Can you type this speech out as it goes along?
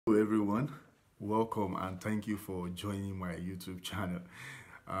Hello everyone, welcome and thank you for joining my YouTube channel.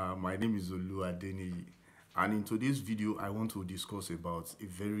 My name is Olu Adeniyi, and in today's video I want to discuss about a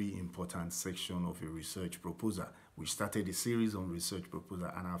very important section of a research proposal. We started a series on research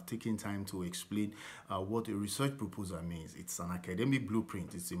proposal and I've taken time to explain what a research proposal means. It's an academic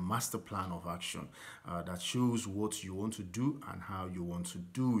blueprint, it's a master plan of action that shows what you want to do and how you want to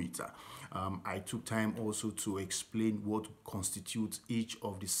do it. I took time also to explain what constitutes each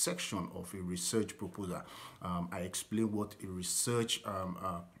of the section of a research proposal. I explained what a research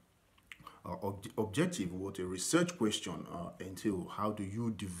objective, what a research question entail. How do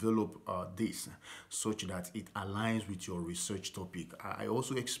you develop this such that it aligns with your research topic? I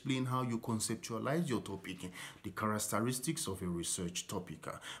also explain how you conceptualize your topic, the characteristics of a research topic.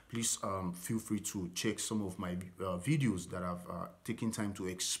 Please feel free to check some of my videos that I've taken time to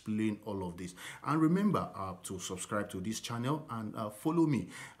explain all of this. And remember to subscribe to this channel and follow me,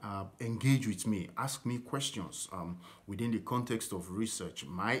 engage with me, ask me questions within the context of research.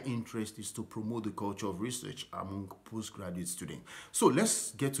 My interest is to promote the culture of research among postgraduate students. So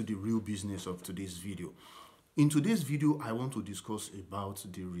let's get to the real business of today's video. In today's video, I want to discuss about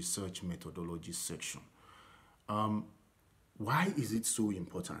the research methodology section. Why is it so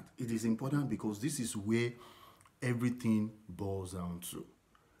important? It is important because this is where everything boils down to.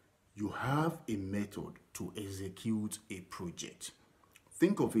 You have a method to execute a project.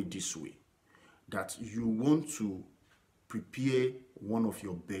 Think of it this way, that you want to prepare one of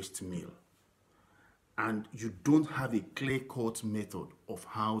your best meal and you don't have a clear-cut method of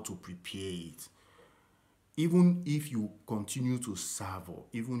how to prepare it. Even if you continue to savor,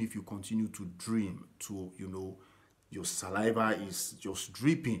 even if you continue to dream to, your saliva is just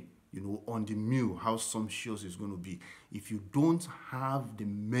dripping, on the meal, how sumptuous it's going to be. If you don't have the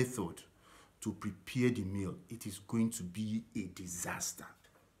method to prepare the meal, it is going to be a disaster.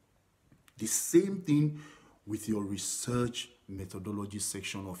 The same thing with your research methodology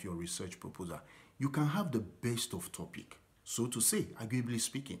section of your research proposal. You can have the best of topic, so to say, arguably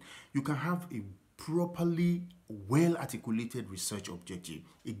speaking. You can have a properly well-articulated research objective.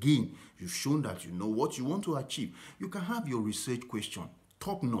 Again, you've shown that you know what you want to achieve. You can have your research question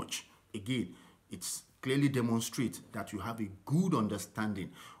top-notch. Again, it's clearly demonstrates that you have a good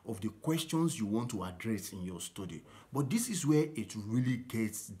understanding of the questions you want to address in your study. But this is where it really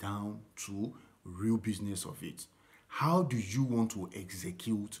gets down to real business of it. How do you want to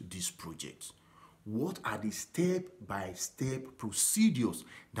execute this project? What are the step-by-step procedures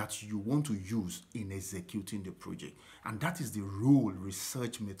that you want to use in executing the project? And that is the role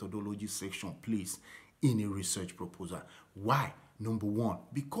research methodology section plays in a research proposal. Why? Number one,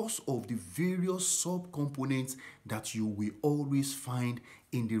 because of the various sub-components that you will always find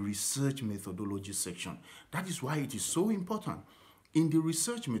in the research methodology section. That is why it is so important. In the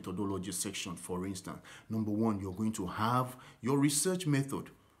research methodology section, for instance, number one, you're going to have your research method,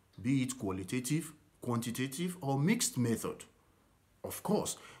 be it qualitative, quantitative, or mixed method. Of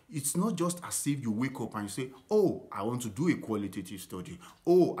course, it's not just as if you wake up and say, oh, I want to do a qualitative study.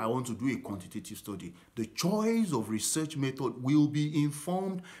 Oh, I want to do a quantitative study. The choice of research method will be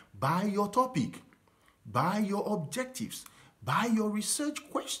informed by your topic, by your objectives, by your research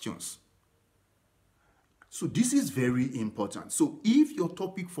questions. So this is very important. So if your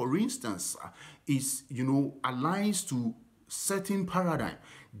topic, for instance, is, aligns to certain paradigm,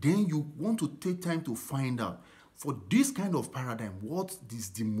 then you want to take time to find out, for this kind of paradigm, what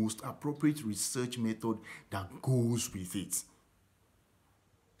is the most appropriate research method that goes with it?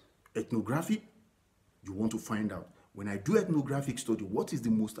 Ethnographic, you want to find out, when I do ethnographic study, what is the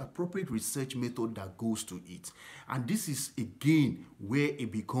most appropriate research method that goes to it? And this is, again, where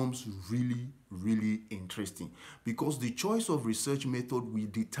it becomes really, really interesting, because the choice of research method will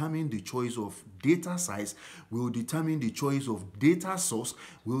determine the choice of data size, will determine the choice of data source,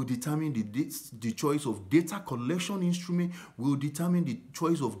 will determine the choice of data collection instrument, will determine the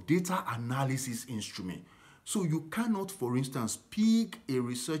choice of data analysis instrument. So you cannot, for instance, pick a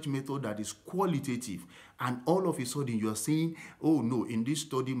research method that is qualitative and all of a sudden you are saying, oh no, in this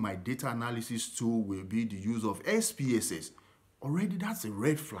study my data analysis tool will be the use of SPSS. Already that's a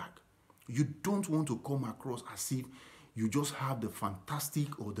red flag. You don't want to come across as if you just have the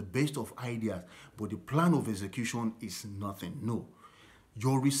fantastic or the best of ideas, but the plan of execution is nothing. No.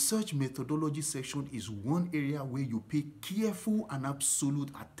 Your research methodology section is one area where you pay careful and absolute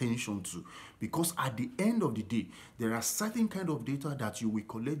attention to, because at the end of the day, there are certain kind of data that you will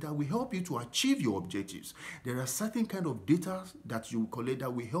collect that will help you to achieve your objectives. There are certain kind of data that you will collect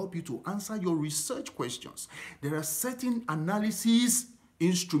that will help you to answer your research questions. There are certain analyses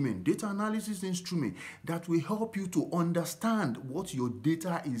instrument, data analysis instrument that will help you to understand what your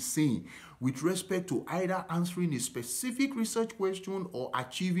data is saying with respect to either answering a specific research question or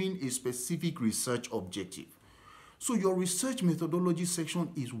achieving a specific research objective. So your research methodology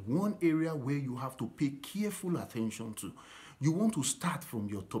section is one area where you have to pay careful attention to. You want to start from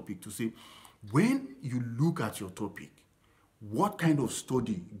your topic to say, when you look at your topic, what kind of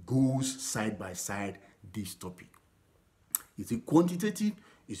study goes side by side this topic? Is it quantitative?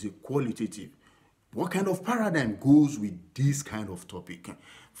 Is it qualitative? What kind of paradigm goes with this kind of topic?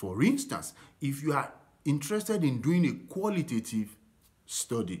 For instance, if you are interested in doing a qualitative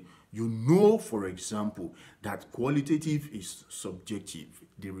study, you know, for example, that qualitative is subjective.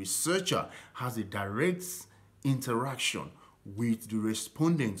 The researcher has a direct interaction with the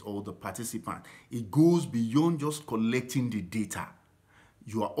respondent or the participant. It goes beyond just collecting the data.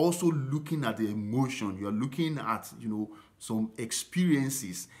 You are also looking at the emotion. You are looking at, some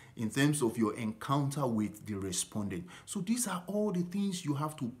experiences in terms of your encounter with the respondent. So these are all the things you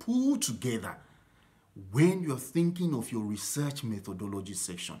have to pull together when you're thinking of your research methodology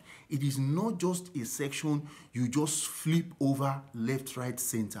section. It is not just a section you just flip over left, right,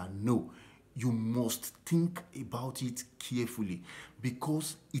 center. No, you must think about it carefully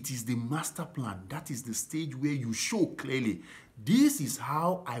because it is the master plan. That is the stage where you show clearly, this is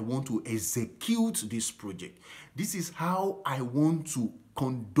how I want to execute this project. This is how I want to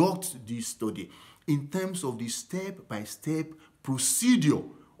conduct this study in terms of the step-by-step procedure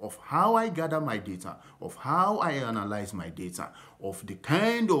of how I gather my data, of how I analyze my data, of the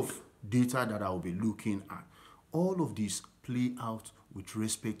kind of data that I'll be looking at. All of these play out with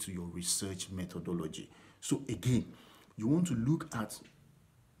respect to your research methodology. So again, you want to look at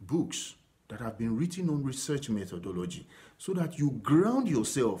books that have been written on research methodology so that you ground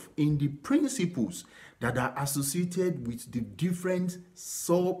yourself in the principles that are associated with the different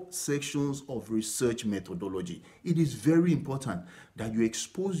subsections of research methodology. It is very important that you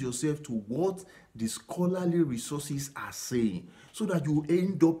expose yourself to what the scholarly resources are saying so that you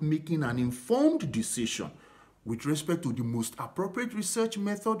end up making an informed decision with respect to the most appropriate research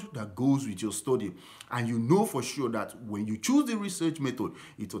method that goes with your study. And you know for sure that when you choose the research method,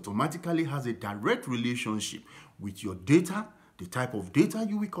 it automatically has a direct relationship with your data, the type of data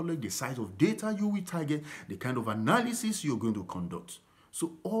you will collect, the size of data you will target, the kind of analysis you're going to conduct.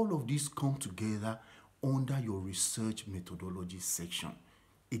 So all of these come together under your research methodology section.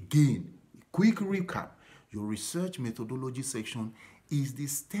 Again, quick recap. Your research methodology section is the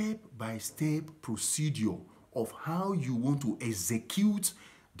step-by-step procedure of how you want to execute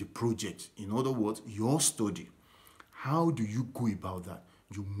the project. In other words, your study. How do you go about that?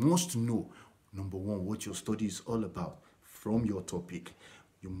 You must know, number one, what your study is all about from your topic.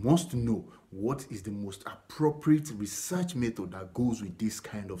 You must know what is the most appropriate research method that goes with this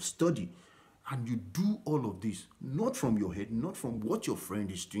kind of study. And you do all of this, not from your head, not from what your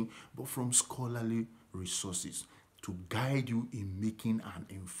friend is doing, but from scholarly resources to guide you in making an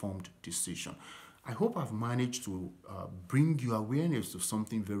informed decision. I hope I've managed to bring you awareness to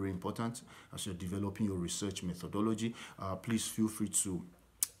something very important as you're developing your research methodology. Please feel free to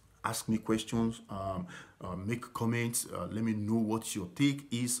ask me questions, make comments, let me know what your take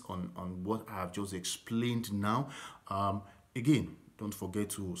is on what I have just explained now. Again, don't forget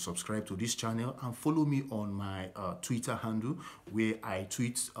to subscribe to this channel and follow me on my Twitter handle where I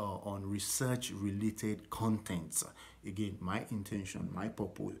tweet on research-related content. Again, my intention, my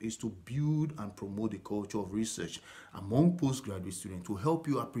purpose is to build and promote the culture of research among postgraduate students to help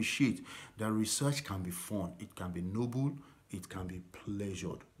you appreciate that research can be fun, it can be noble, it can be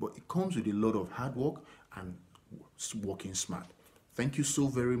pleasured, but it comes with a lot of hard work and working smart. Thank you so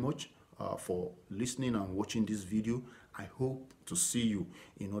very much for listening and watching this video. I hope to see you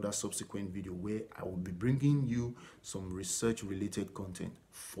in other subsequent video where I will be bringing you some research related content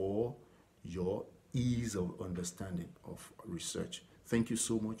for your ease of understanding of research. Thank you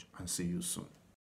so much and see you soon.